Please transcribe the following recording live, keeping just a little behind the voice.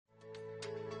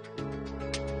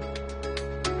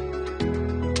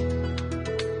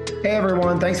Hey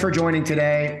everyone, thanks for joining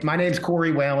today. My name's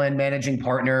Corey Whalen, managing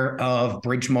partner of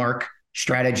Bridgemark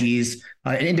Strategies,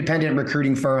 an independent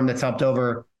recruiting firm that's helped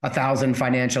over 1,000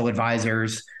 financial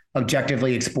advisors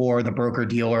objectively explore the broker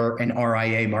dealer and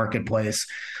RIA marketplace.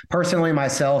 Personally,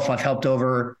 myself, I've helped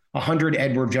over 100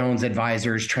 Edward Jones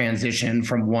advisors transition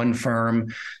from one firm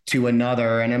to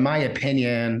another. And in my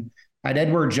opinion, at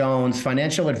Edward Jones,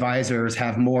 financial advisors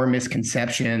have more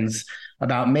misconceptions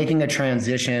about making a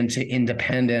transition to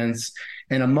independence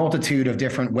in a multitude of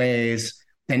different ways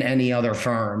than any other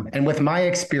firm. And with my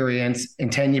experience in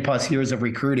 10 plus years of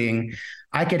recruiting,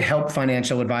 I could help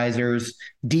financial advisors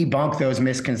debunk those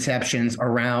misconceptions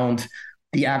around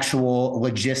the actual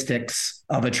logistics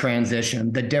of a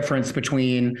transition, the difference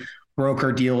between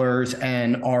broker dealers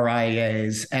and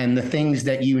RIAs, and the things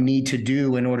that you need to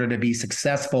do in order to be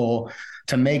successful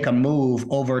to make a move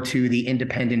over to the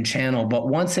independent channel. But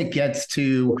once it gets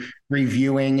to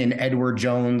reviewing an Edward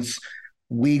Jones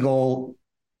legal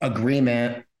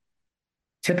agreement,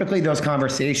 typically those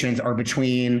conversations are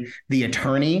between the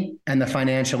attorney and the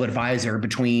financial advisor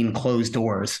between closed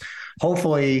doors,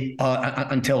 hopefully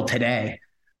until today.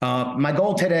 My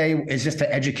goal today is just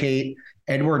to educate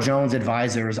Edward Jones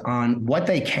advisors on what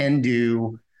they can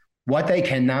do, what they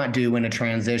cannot do in a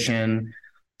transition,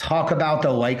 talk about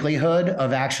the likelihood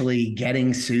of actually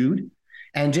getting sued,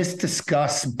 and just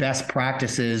discuss best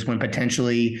practices when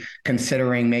potentially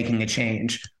considering making a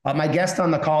change. My guest on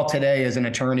the call today is an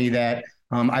attorney that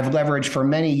I've leveraged for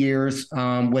many years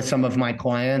with some of my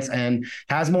clients and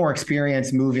has more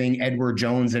experience moving Edward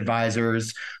Jones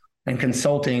advisors and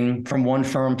consulting from one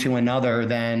firm to another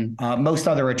than most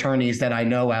other attorneys that I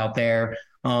know out there.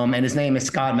 And his name is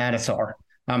Scott Matasar.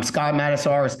 Scott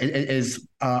Matasar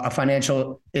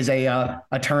is a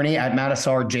attorney at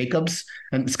Matasar Jacobs.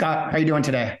 And Scott, how are you doing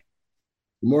today?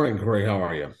 Good morning, Corey. How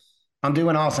are you? I'm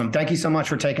doing awesome. Thank you so much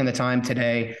for taking the time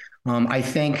today. I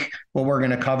think what we're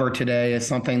going to cover today is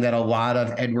something that a lot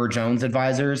of Edward Jones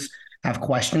advisors have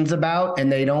questions about,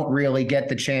 and they don't really get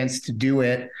the chance to do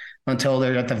it until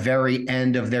they're at the very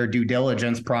end of their due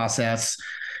diligence process,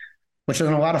 which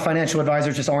a lot of financial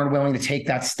advisors just aren't willing to take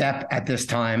that step at this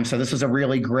time. So this is a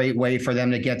really great way for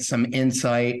them to get some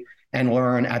insight and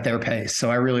learn at their pace. So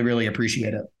I really, really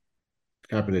appreciate it.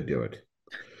 Happy to do it.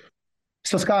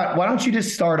 So Scott, why don't you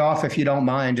just start off, if you don't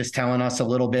mind, just telling us a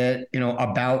little bit,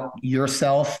 about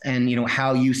yourself and,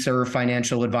 how you serve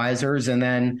financial advisors, and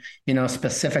then,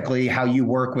 specifically how you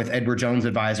work with Edward Jones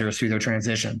advisors through their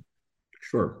transition.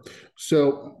 Sure.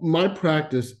 So my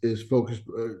practice is focused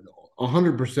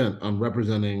 100% on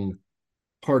representing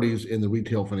parties in the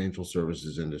retail financial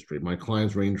services industry. My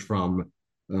clients range from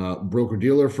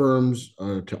broker-dealer firms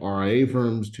to RIA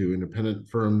firms to independent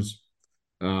firms,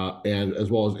 and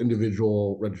as well as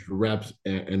individual registered reps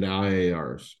and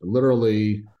IARs.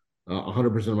 Literally,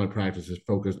 100% of my practice is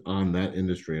focused on that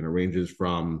industry, and it ranges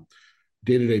from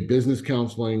day-to-day business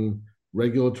counseling,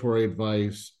 regulatory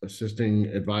advice, assisting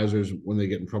advisors when they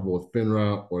get in trouble with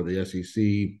FINRA or the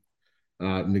SEC,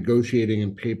 negotiating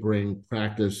and papering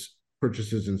practice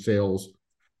purchases and sales,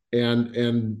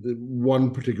 and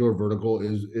one particular vertical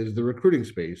is the recruiting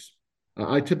space.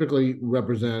 I typically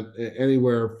represent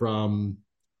anywhere from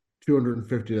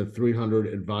 250 to 300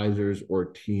 advisors or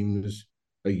teams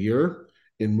a year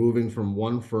in moving from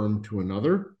one firm to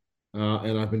another.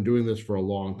 And I've been doing this for a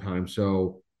long time.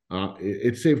 So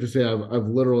it's safe to say I've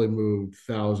literally moved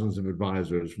thousands of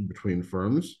advisors between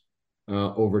firms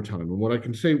over time. And what I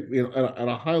can say, at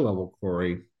a high level,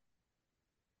 Corey,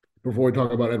 before we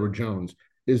talk about Edward Jones,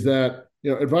 is that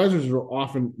advisors are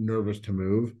often nervous to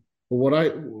move.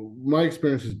 But my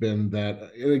experience has been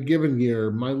that in a given year,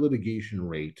 my litigation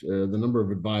rate, the number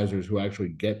of advisors who actually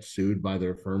get sued by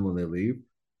their firm when they leave,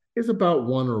 is about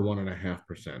 1 or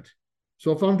 1.5%.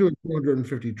 So if I'm doing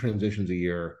 250 transitions a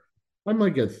year, I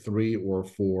might get 3 or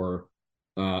 4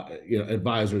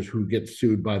 advisors who get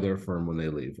sued by their firm when they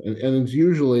leave. And it's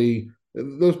usually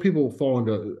those people fall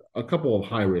into a couple of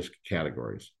high risk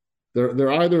categories.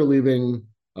 They're either leaving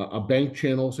a bank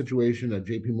channel situation, a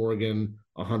JP Morgan,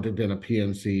 a Huntington, a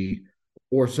PNC,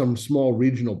 or some small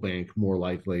regional bank, more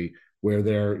likely, where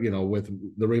they're, with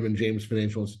the Raymond James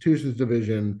Financial Institutions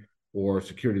Division or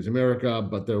Securities America,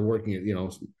 but they're working at,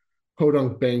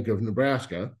 Podunk Bank of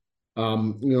Nebraska.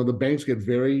 The banks get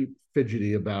very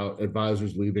fidgety about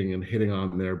advisors leaving and hitting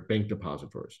on their bank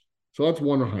depositors. So that's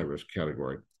one high risk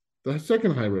category. The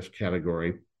second high risk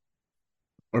category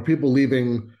are people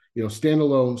leaving,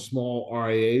 standalone small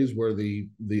RIAs where the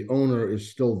owner is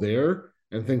still there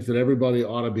and thinks that everybody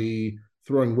ought to be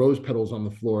throwing rose petals on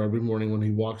the floor every morning when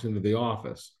he walks into the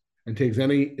office, and takes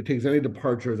any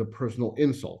departure as a personal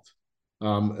insult.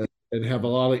 and have a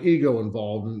lot of ego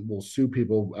involved and will sue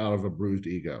people out of a bruised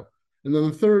ego. And then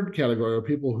the third category are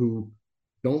people who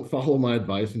don't follow my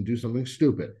advice and do something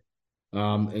stupid,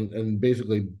 and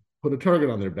basically put a target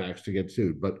on their backs to get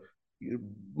sued. But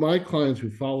my clients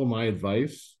who follow my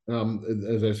advice,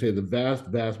 as I say, the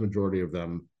vast majority of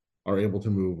them are able to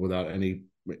move without any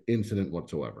incident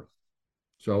whatsoever.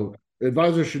 So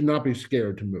advisors should not be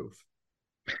scared to move.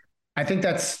 I think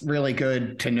that's really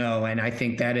good to know. And I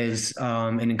think that is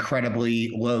an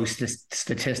incredibly low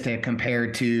statistic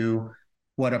compared to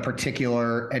what a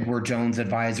particular Edward Jones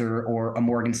advisor or a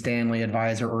Morgan Stanley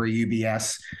advisor or a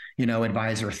UBS,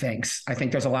 advisor thinks. I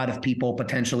think there's a lot of people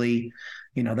potentially,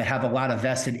 that have a lot of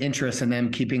vested interest in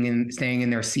them staying in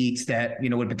their seats that,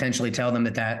 would potentially tell them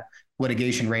that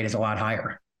litigation rate is a lot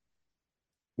higher.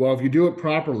 Well, if you do it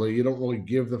properly, you don't really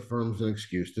give the firms an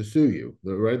excuse to sue you.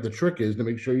 The trick is to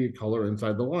make sure you color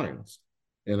inside the lines.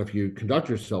 And if you conduct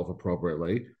yourself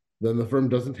appropriately, then the firm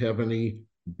doesn't have any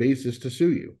basis to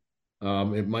sue you.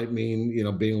 It might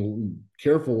mean, being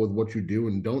careful with what you do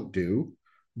and don't do.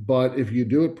 But if you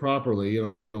do it properly,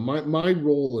 my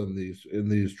role in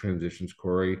these transitions,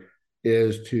 Corey,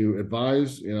 is to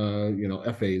advise,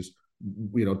 FAs,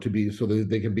 to be so that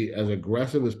they can be as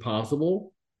aggressive as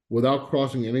possible without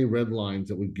crossing any red lines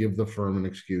that would give the firm an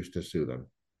excuse to sue them.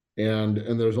 And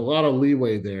there's a lot of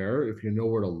leeway there if you know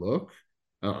where to look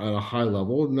at a high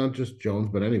level, not just Jones,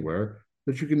 but anywhere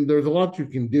that you can. There's a lot you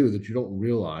can do that you don't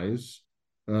realize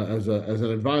as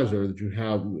an advisor, that you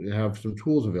have some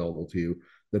tools available to you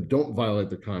that don't violate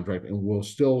the contract and will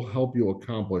still help you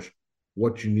accomplish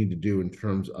what you need to do in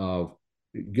terms of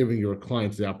giving your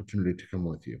clients the opportunity to come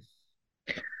with you.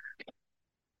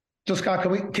 So Scott,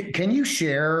 can you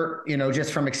share,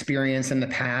 just from experience in the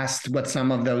past, what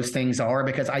some of those things are?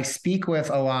 Because I speak with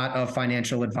a lot of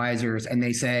financial advisors and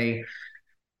they say,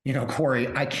 Corey,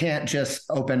 I can't just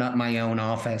open up my own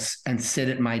office and sit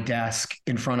at my desk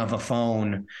in front of a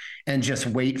phone and just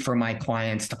wait for my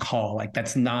clients to call. Like,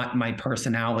 that's not my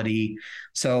personality.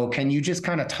 So can you just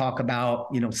kind of talk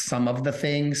about, some of the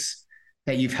things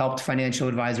that you've helped financial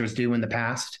advisors do in the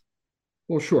past?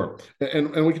 Well, sure,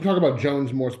 and we can talk about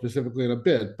Jones more specifically in a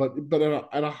bit, but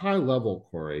at a high level,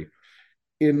 Corey,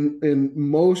 in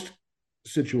most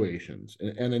situations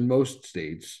and in most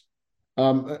states,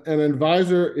 an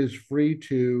advisor is free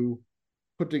to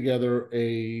put together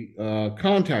a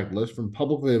contact list from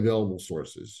publicly available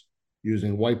sources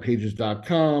using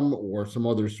whitepages.com or some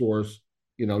other source,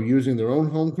 using their own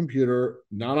home computer,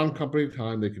 not on company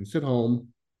time. They can sit home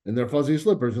in their fuzzy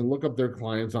slippers and look up their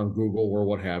clients on Google or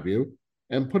what have you,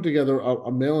 and put together a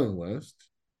mailing list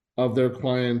of their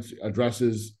clients'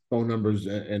 addresses, phone numbers,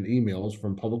 and emails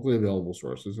from publicly available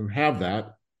sources, and have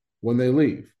that when they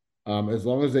leave. As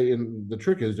long as the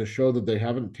trick is to show that they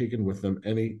haven't taken with them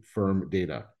any firm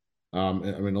data.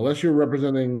 Unless you're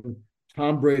representing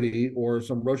Tom Brady or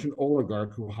some Russian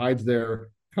oligarch who hides their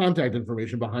contact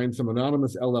information behind some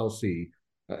anonymous LLC,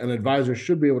 an advisor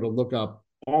should be able to look up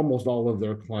almost all of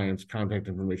their clients' contact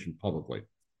information publicly.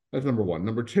 That's number one.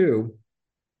 Number two,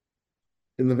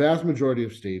 in the vast majority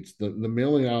of states, the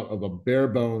mailing out of a bare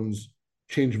bones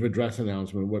change of address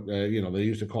announcement, what they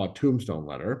used to call a tombstone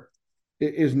letter,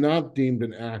 is not deemed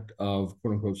an act of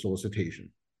quote unquote solicitation,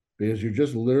 because you're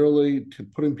just literally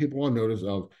putting people on notice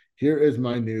of, here is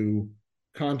my new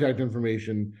contact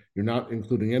information. You're not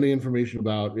including any information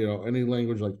about any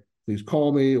language like please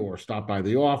call me or stop by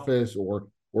the office or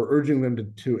urging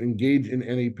them to engage in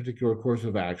any particular course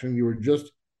of action. You were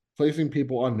just placing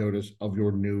people on notice of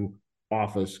your new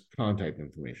office contact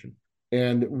information.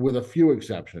 And with a few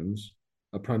exceptions,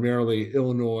 primarily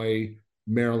Illinois,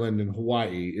 Maryland, and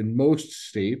Hawaii, in most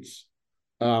states,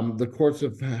 the courts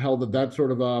have held that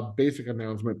sort of a basic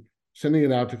announcement, sending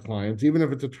it out to clients, even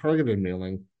if it's a targeted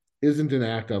mailing, isn't an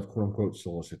act of quote unquote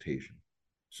solicitation.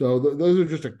 So those are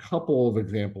just a couple of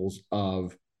examples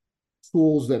of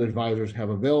tools that advisors have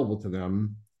available to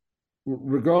them,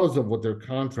 regardless of what their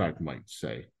contract might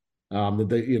say. That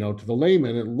they, to the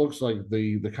layman, it looks like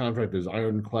the contract is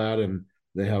ironclad and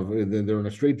they're in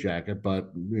a straitjacket.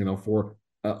 But for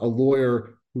a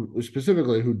lawyer who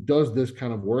specifically who does this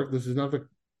kind of work, this is not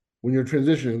when you're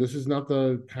transitioning, this is not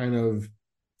the kind of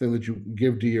thing that you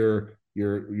give to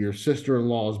your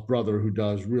sister-in-law's brother who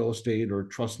does real estate or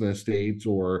trust in estates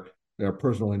or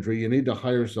personal injury. You need to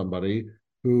hire somebody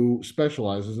who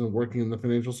specializes in working in the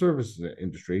financial services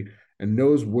industry and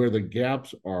knows where the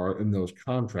gaps are in those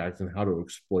contracts and how to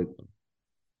exploit them.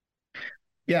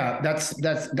 Yeah,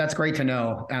 that's great to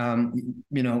know.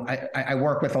 I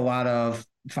work with a lot of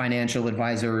financial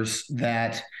advisors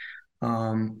that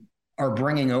are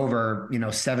bringing over,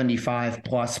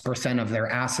 75+% of their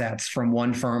assets from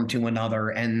one firm to another.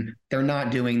 And they're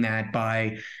not doing that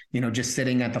by, just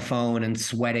sitting at the phone and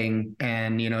sweating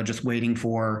and, just waiting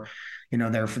for,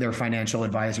 their financial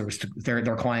advisors to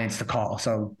their clients to call.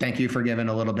 So thank you for giving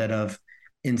a little bit of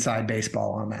inside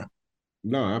baseball on that.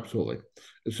 No, absolutely.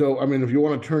 So, I mean, if you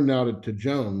want to turn now to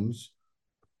Jones,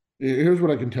 here's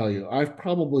what I can tell you. I've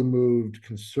probably moved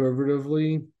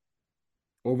conservatively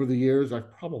over the years.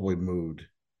 I've probably moved,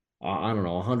 I don't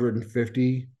know,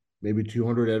 150, maybe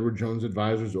 200 Edward Jones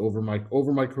advisors over my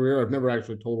career. I've never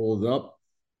actually totaled it up,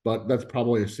 but that's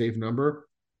probably a safe number.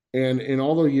 And in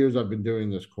all the years I've been doing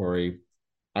this, Corey,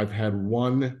 I've had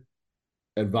one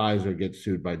advisor get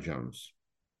sued by Jones.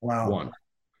 Wow. One.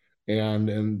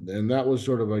 And that was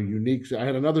sort of a unique. I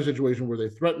had another situation where they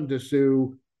threatened to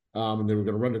sue, and they were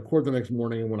going to run to court the next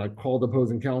morning. And when I called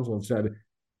opposing counsel and said,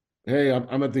 "Hey,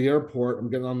 I'm at the airport. I'm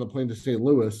getting on the plane to St.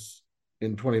 Louis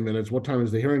in 20 minutes. What time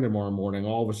is the hearing tomorrow morning?"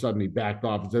 All of a sudden, he backed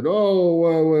off and said, "Oh,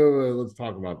 wait, let's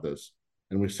talk about this."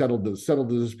 And we settled the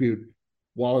dispute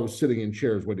while I was sitting in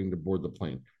chairs waiting to board the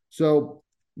plane. So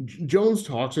Jones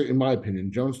talks, in my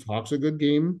opinion, Jones talks a good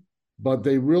game, but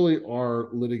they really are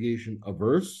litigation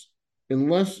averse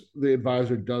unless the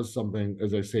advisor does something,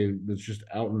 as I say, that's just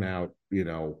out and out,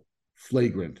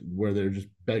 flagrant, where they're just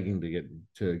begging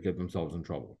to get themselves in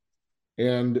trouble.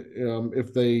 And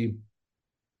if they,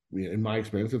 in my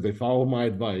experience, if they follow my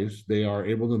advice, they are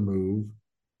able to move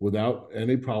without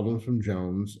any problems from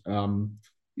Jones.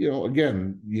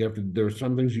 Again, there are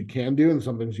some things you can do and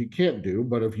some things you can't do,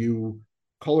 but if you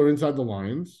color inside the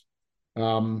lines,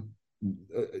 um,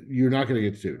 you're not going to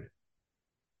get sued.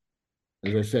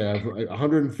 As I say, I have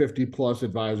 150 plus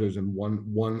advisors and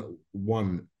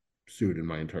one sued in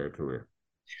my entire career.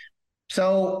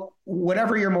 So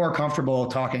whatever you're more comfortable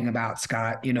talking about,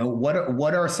 Scott,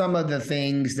 what are some of the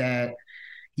things that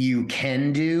you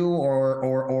can do,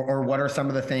 or what are some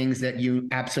of the things that you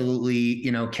absolutely,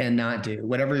 cannot do?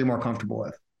 Whatever you're more comfortable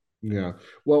with. Yeah.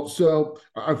 Well, so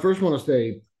I first want to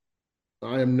say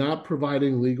I am not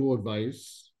providing legal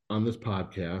advice on this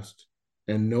podcast,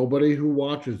 and nobody who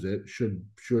watches it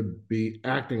should be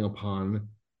acting upon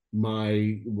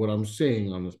what I'm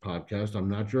saying on this podcast. I'm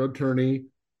not your attorney,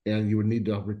 and you would need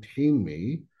to retain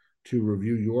me to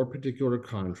review your particular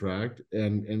contract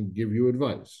and give you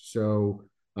advice. So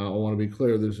I want to be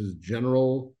clear: this is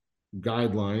general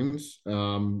guidelines,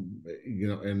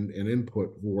 and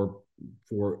input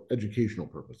for educational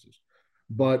purposes.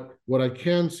 But what I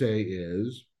can say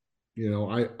is,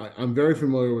 I'm very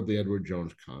familiar with the Edward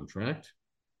Jones contract,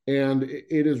 and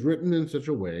it is written in such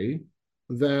a way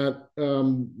that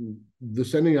the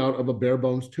sending out of a bare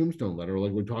bones tombstone letter,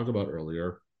 like we talked about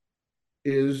earlier,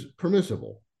 is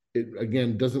permissible. It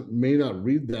again may not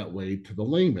read that way to the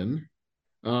layman,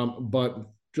 but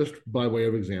just by way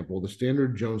of example, the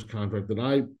standard Jones contract that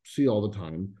I see all the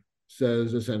time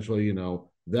says essentially,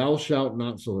 thou shalt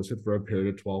not solicit for a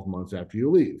period of 12 months after you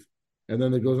leave. And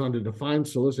then it goes on to define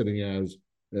soliciting as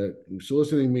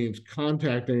soliciting means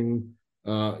contacting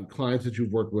clients that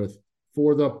you've worked with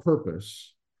for the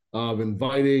purpose of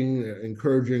inviting,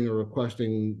 encouraging, or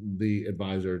requesting the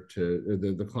advisor to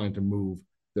the client to move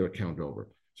their account over.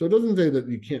 So it doesn't say that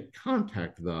you can't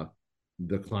contact the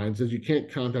client, says you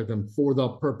can't contact them for the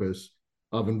purpose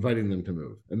of inviting them to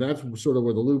move. And that's sort of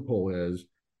where the loophole is,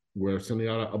 where sending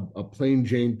out a plain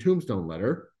Jane tombstone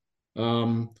letter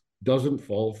doesn't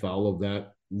fall foul of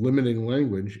that limiting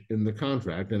language in the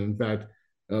contract. And in fact,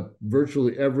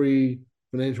 virtually every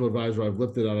financial advisor I've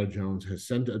lifted out of Jones has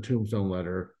sent a tombstone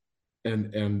letter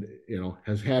and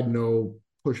has had no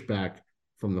pushback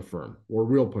from the firm, or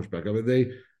real pushback. I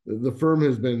mean, the firm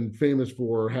has been famous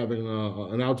for having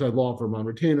an outside law firm on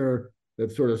retainer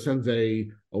that sort of sends a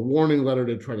warning letter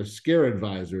to try to scare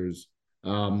advisors.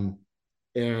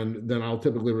 And then I'll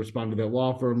typically respond to that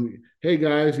law firm, "Hey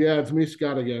guys, yeah, it's me,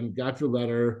 Scott again. Got your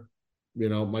letter.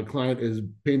 My client is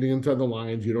painting inside the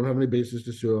lines. You don't have any basis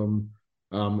to sue him.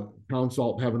 Pound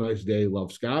salt. Have a nice day.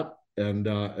 Love, Scott." And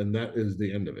that is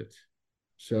the end of it.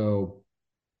 So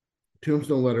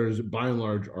tombstone letters, by and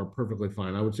large, are perfectly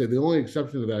fine. I would say the only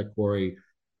exception to that, Corey,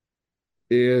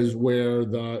 is where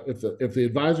if the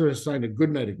advisor has signed a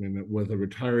good night agreement with a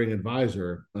retiring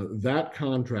advisor, that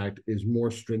contract is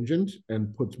more stringent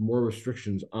and puts more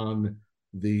restrictions on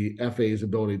the FA's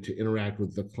ability to interact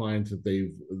with the clients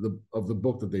that of the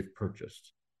book that they've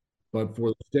purchased. But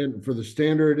for the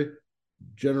standard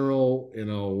general,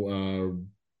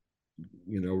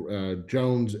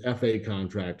 Jones FA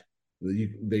contract,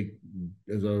 they,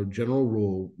 as a general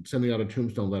rule, sending out a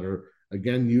tombstone letter,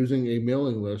 again using a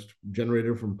mailing list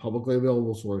generated from publicly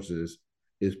available sources,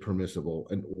 is permissible,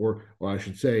 and or I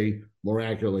should say more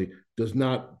accurately, does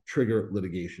not trigger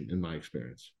litigation in my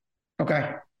experience.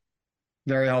 Okay.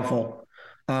 Very helpful.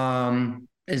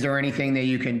 Is there anything that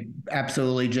you can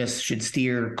absolutely just should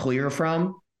steer clear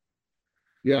from?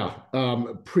 Yeah,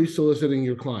 pre-soliciting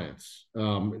your clients.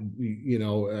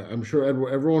 I'm sure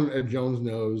everyone at Jones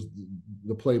knows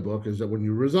the playbook is that when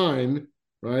you resign,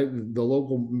 right, the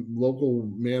local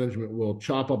management will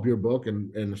chop up your book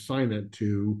and assign it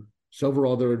to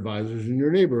several other advisors in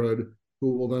your neighborhood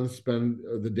who will then spend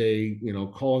the day,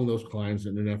 calling those clients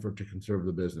in an effort to conserve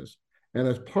the business. And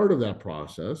as part of that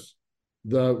process,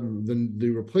 the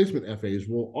replacement FAs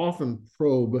will often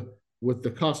probe with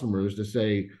the customers to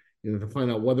say, to find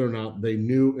out whether or not they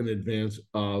knew in advance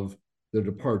of the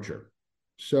departure.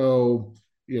 So,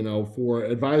 for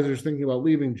advisors thinking about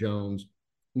leaving Jones,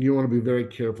 you want to be very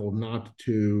careful not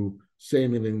to say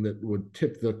anything that would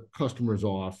tip the customers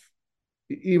off,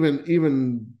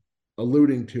 even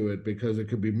alluding to it, because it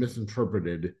could be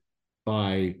misinterpreted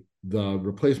by the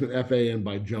replacement FA and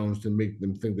by Jones to make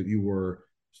them think that you were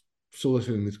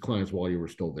soliciting these clients while you were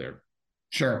still there.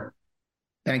 Sure.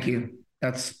 Thank you.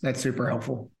 That's super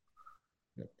helpful.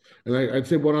 And I'd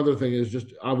say one other thing is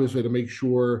just obviously to make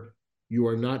sure you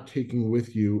are not taking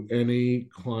with you any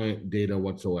client data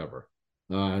whatsoever.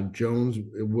 Jones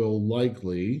will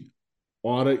likely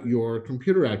audit your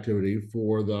computer activity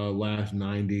for the last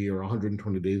 90 or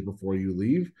 120 days before you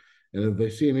leave. And if they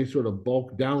see any sort of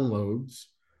bulk downloads,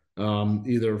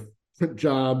 either print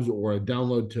jobs or a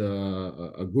download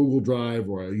to a Google Drive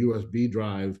or a USB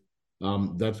drive,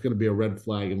 that's going to be a red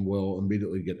flag and will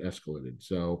immediately get escalated.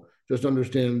 So just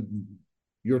understand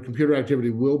your computer activity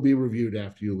will be reviewed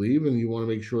after you leave, and you want to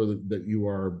make sure that you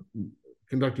are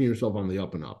conducting yourself on the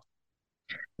up and up.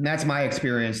 And that's my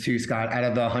experience too, Scott. Out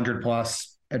of the 100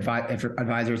 plus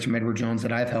advisors from Edward Jones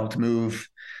that I've helped move,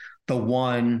 the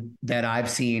one that I've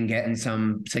seen get in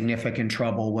some significant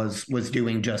trouble was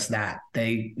doing just that.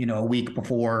 They, a week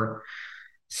before,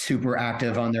 super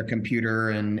active on their computer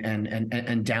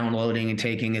and downloading and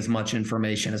taking as much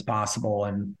information as possible,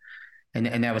 and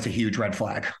that was a huge red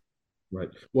flag. Right.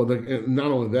 Well,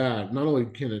 not only that, not only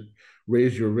can it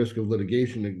raise your risk of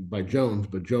litigation by Jones,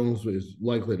 but Jones is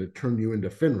likely to turn you into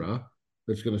FINRA,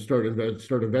 that's going to start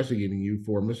investigating you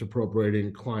for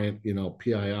misappropriating client,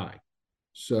 PII.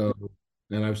 So,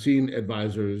 and I've seen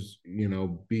advisors,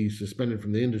 be suspended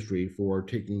from the industry for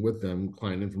taking with them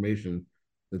client information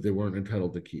that they weren't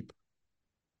entitled to keep.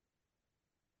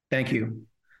 Thank you.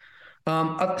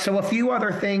 So a few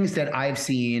other things that I've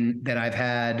seen that I've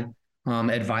had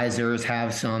advisors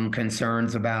have some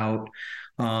concerns about,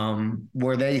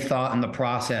 where they thought in the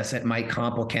process it might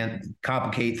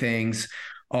complicate things,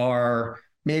 are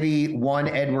maybe one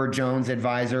Edward Jones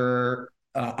advisor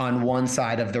on one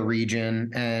side of the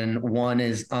region and one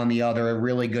is on the other,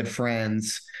 really good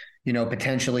friends,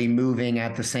 potentially moving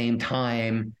at the same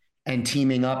time and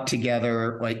teaming up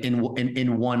together like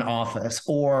in one office,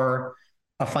 or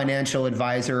a financial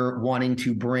advisor wanting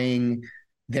to bring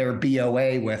their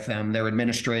BOA with them, their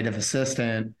administrative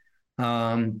assistant.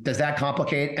 Does that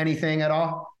complicate anything at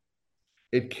all?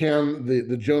 It can.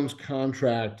 The Jones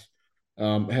contract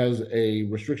has a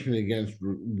restriction against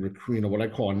what I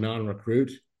call a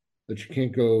non-recruit, that you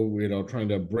can't go, trying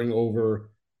to bring over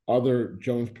other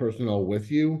Jones personnel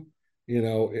with you.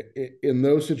 In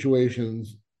those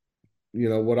situations,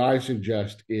 what I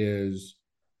suggest is,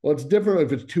 well, it's different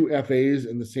if it's two FAs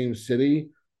in the same city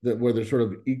that where they're sort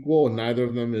of equal and neither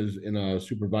of them is in a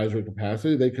supervisory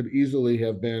capacity. They could easily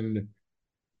have been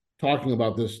talking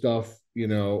about this stuff,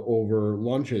 over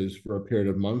lunches for a period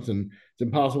of months, and it's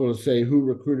impossible to say who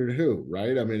recruited who,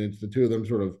 right? I mean, it's the two of them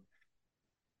sort of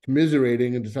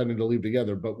commiserating and deciding to leave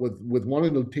together. But with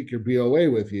wanting to take your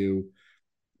BOA with you,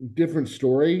 different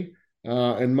story.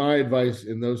 And my advice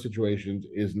in those situations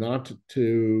is not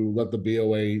to let the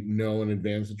BOA know in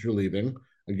advance that you're leaving.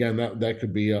 Again, that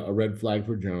could be a red flag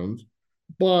for Jones.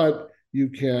 But you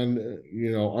can,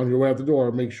 on your way out the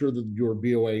door, make sure that your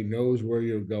BOA knows where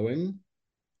you're going,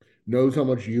 knows how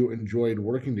much you enjoyed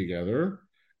working together,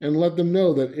 and let them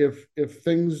know that if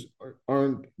things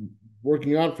aren't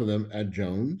working out for them at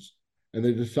Jones and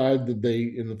they decide that they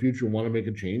in the future want to make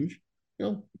a change,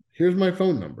 here's my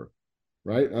phone number,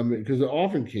 right? I mean, because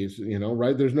often cases,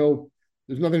 right, there's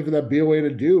nothing for that BOA to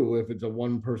do if it's a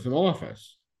one person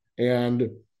office. And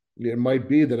it might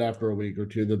be that after a week or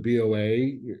two, the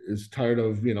BOA is tired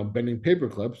of, bending paper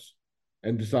clips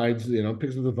and decides,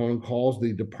 picks up the phone, calls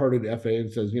the departed FA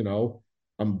and says,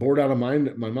 I'm bored out of my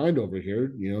mind over here.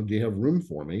 Do you have room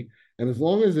for me? And as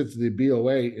long as it's the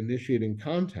BOA initiating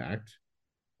contact,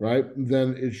 right,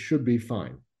 then it should be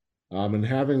fine. And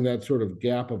having that sort of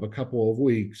gap of a couple of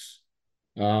weeks,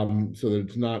 so that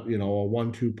it's not, a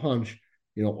 1-2 punch,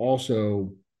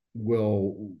 also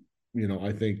will,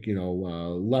 I think,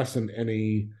 lessen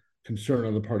any concern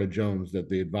on the part of Jones that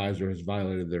the advisor has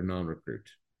violated their non-recruit.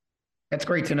 That's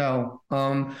great to know.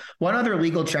 One other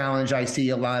legal challenge I see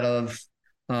a lot of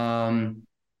um,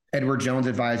 Edward Jones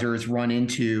advisors run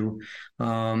into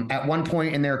at one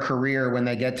point in their career, when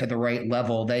they get to the right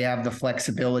level, they have the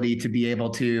flexibility to be able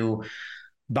to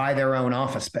buy their own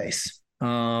office space.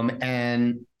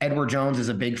 And Edward Jones is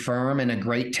a big firm and a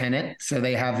great tenant, so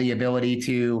they have the ability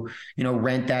to,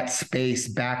 rent that space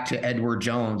back to Edward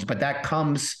Jones. But that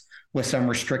comes with some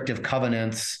restrictive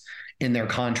covenants in their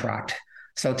contract.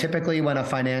 So typically, when a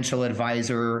financial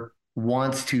advisor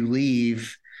wants to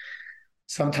leave,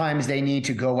 sometimes they need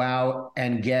to go out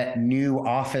and get new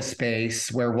office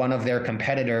space where one of their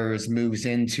competitors moves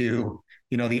into,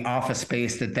 the office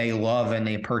space that they love and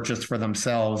they purchased for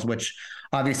themselves, which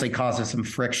obviously causes some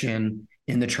friction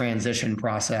in the transition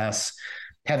process.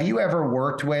 Have you ever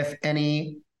worked with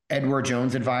any Edward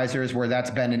Jones advisors where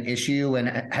that's been an issue?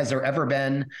 And has there ever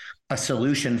been a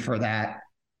solution for that?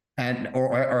 And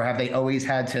or have they always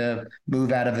had to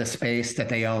move out of the space that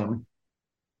they own?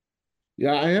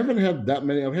 Yeah, I haven't had that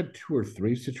many. I've had 2 or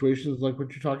 3 situations like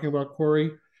what you're talking about,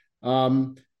 Corey.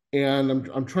 Um, and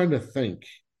I'm trying to think.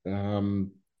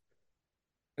 Um,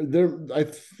 I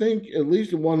think at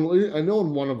least in one. I know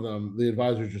in one of them, the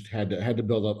advisor just had to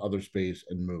build out other space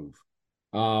and move.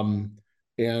 Um,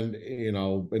 and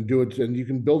and do it, and you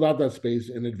can build out that space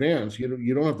in advance.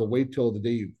 You don't have to wait till the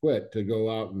day you quit to go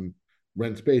out and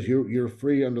rent space. You're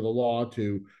free under the law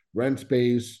to rent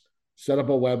space, set up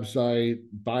a website,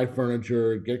 buy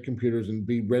furniture, get computers, and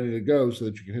be ready to go so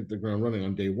that you can hit the ground running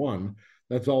on day one.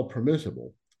 That's all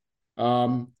permissible.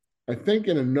 Um, I think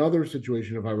in another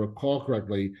situation, if I recall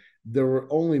correctly, there were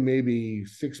only maybe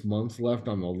 6 months left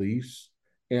on the lease,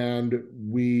 and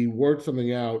we worked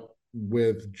something out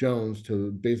with Jones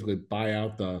to basically buy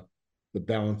out the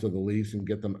balance of the lease and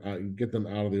get them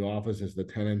out of the office as the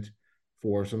tenant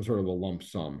for some sort of a lump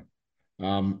sum.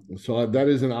 So that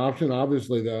is an option.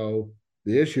 Obviously, though,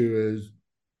 the issue is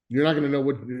you're not going to know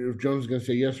what if Jones is going to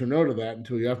say yes or no to that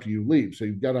until after you leave. So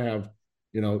you've got to have,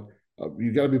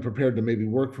 you've got to be prepared to maybe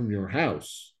work from your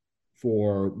house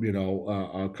for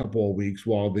a couple of weeks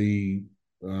while the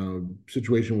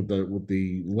situation with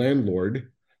the landlord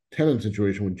tenant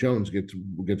situation with Jones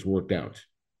gets worked out.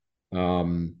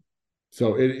 Um,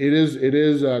 so it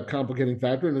is a complicating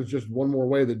factor, and it's just one more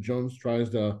way that Jones tries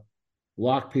to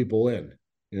lock people in.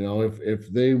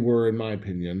 If they were, in my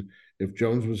opinion, if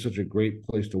Jones was such a great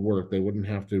place to work, they wouldn't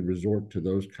have to resort to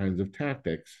those kinds of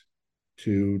tactics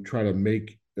to try to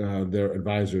make their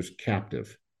advisors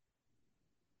captive.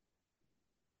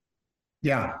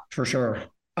 Yeah, for sure.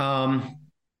 Um,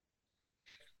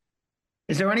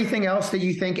 is there anything else that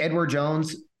you think Edward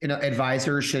Jones,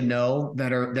 advisors should know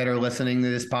that are listening to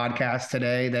this podcast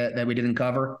today that we didn't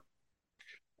cover?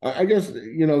 I guess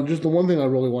just the one thing I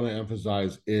really want to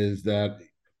emphasize is that,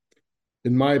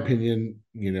 in my opinion,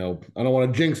 I don't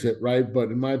want to jinx it, right? But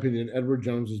in my opinion, Edward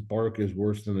Jones's bark is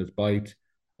worse than his bite.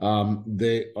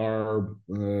 They are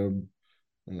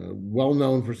well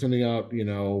known for sending out,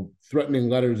 threatening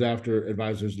letters after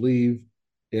advisors leave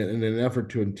in an effort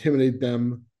to intimidate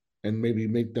them and maybe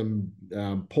make them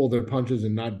pull their punches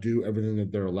and not do everything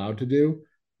that they're allowed to do.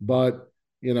 But,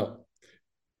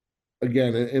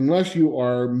 again, unless you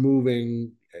are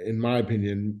moving, in my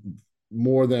opinion,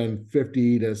 more than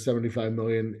 50 to 75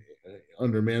 million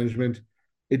under management,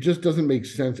 it just doesn't make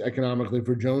sense economically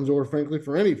for Jones or frankly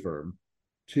for any firm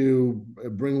to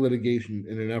bring litigation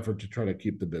in an effort to try to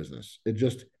keep the business. It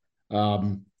just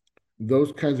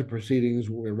those kinds of proceedings,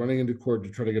 we're running into court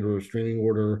to try to get a restraining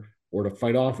order or to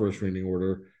fight off a restraining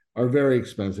order, are very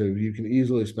expensive. You can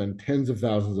easily spend tens of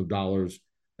thousands of dollars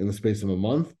in the space of a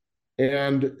month.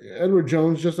 And Edward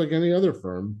Jones, just like any other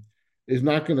firm, is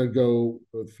not going to go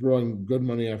throwing good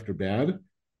money after bad.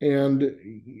 And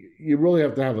you really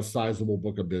have to have a sizable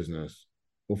book of business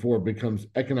before it becomes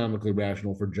economically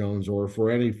rational for Jones or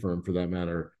for any firm for that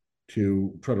matter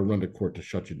to try to run to court to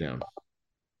shut you down.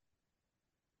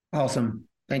 Awesome.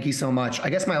 Thank you so much. I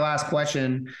guess my last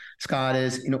question, Scott,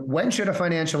 is, when should a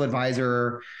financial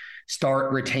advisor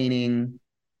start retaining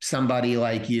somebody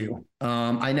like you?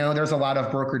 I know there's a lot of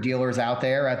broker dealers out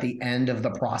there at the end of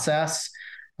the process,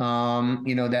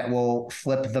 that will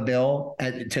flip the bill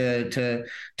to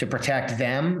protect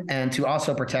them and to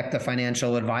also protect the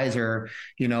financial advisor,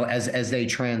 as they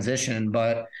transition.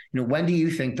 But, when do you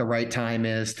think the right time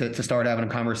is to start having a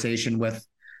conversation with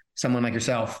someone like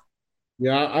yourself?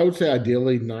 Yeah, I would say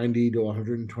ideally 90 to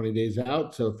 120 days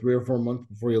out, so 3 or 4 months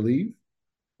before you leave.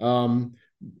 Um,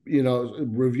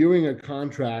 reviewing a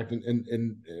contract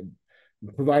and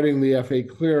providing the FA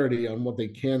clarity on what they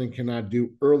can and cannot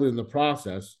do early in the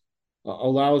process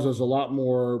allows us a lot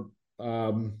more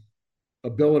um,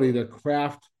 ability to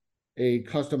craft a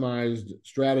customized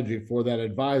strategy for that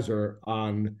advisor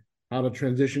on how to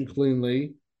transition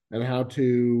cleanly and how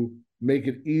to make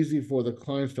it easy for the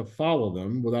clients to follow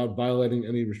them without violating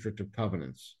any restrictive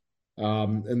covenants.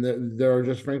 There are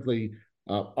just frankly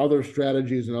other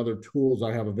strategies and other tools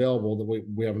I have available that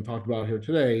we haven't talked about here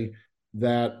today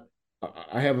that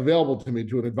I have available to me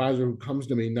to an advisor who comes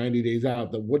to me 90 days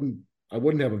out that I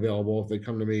wouldn't have available if they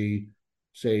come to me,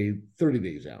 say, 30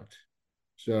 days out.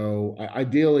 So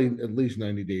ideally, at least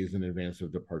 90 days in advance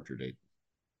of departure date.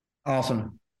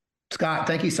 Awesome. Scott,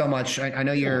 thank you so much. I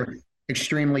know Yeah, you're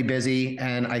extremely busy,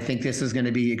 and I think this is going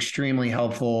to be extremely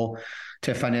helpful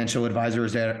to financial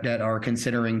advisors that are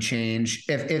considering change.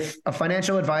 If a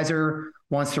financial advisor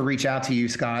wants to reach out to you,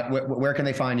 Scott, where can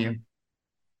they find you?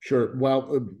 sure.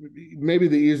 Well, maybe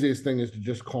the easiest thing is to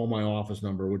just call my office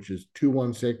number, which is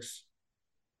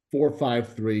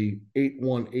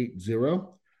 216-453-8180.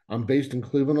 I'm based in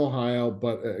Cleveland, Ohio,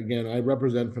 but again, I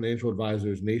represent financial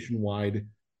advisors nationwide.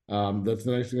 That's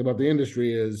the nice thing about the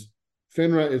industry is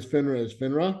FINRA is FINRA is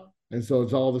FINRA, and so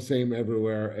it's all the same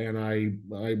everywhere. And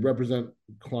I represent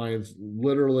clients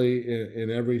literally in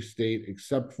every state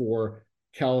except for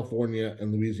California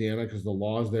and Louisiana because the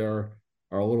laws there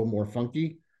are a little more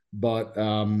funky. But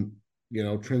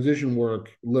transition work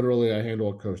literally I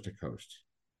handle it coast to coast.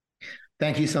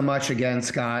 Thank you so much again,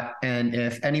 Scott. And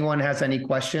if anyone has any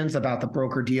questions about the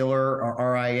broker dealer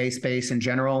or RIA space in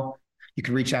general, you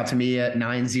can reach out to me at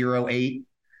 908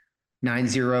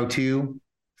 902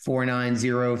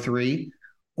 4903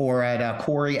 or at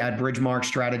Corey at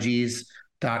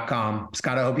bridgemarkstrategies.com.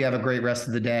 Scott, I hope you have a great rest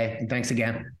of the day. And thanks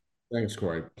again. Thanks,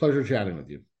 Corey. Pleasure chatting with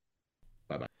you.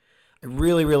 Bye-bye. I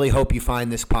really, really hope you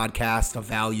find this podcast of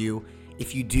value.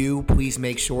 If you do, please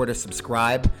make sure to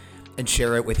subscribe and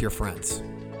share it with your friends.